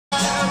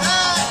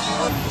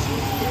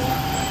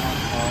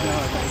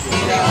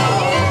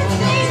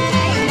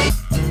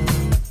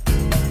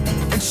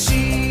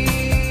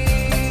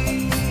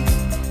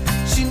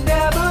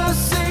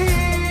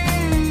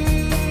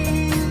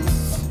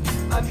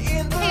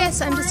guys,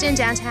 so I'm just in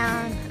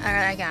downtown, or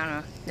I don't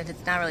know if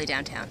it's not really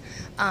downtown,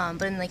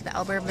 but in like the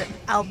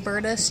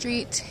Alberta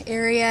Street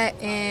area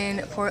in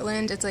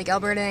Portland. It's like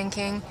Alberta and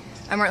King,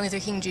 Martin Luther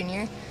King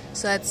Jr.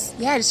 So that's,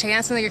 yeah, just checking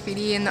out some of the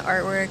graffiti and the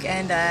artwork.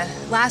 And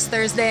last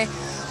Thursday,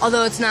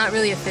 although it's not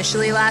really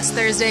officially last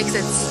Thursday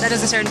because that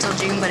doesn't start until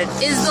June, but it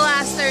is the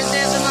last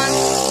Thursday of the month.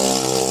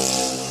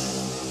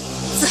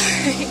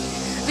 Sorry.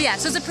 But yeah,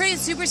 so it's a pretty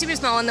super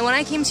small one. The one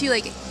I came to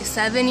like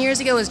 7 years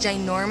ago was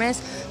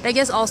ginormous, but I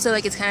guess also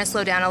like it's kind of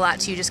slowed down a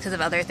lot too just because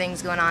of other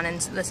things going on in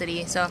the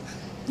city. So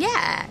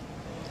yeah,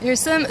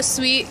 there's some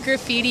sweet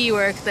graffiti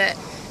work that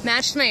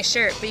matched my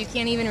shirt, but you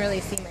can't even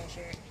really see my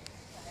shirt.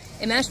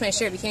 It matched my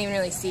shirt, but you can't even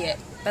really see it,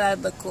 but that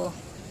would look cool.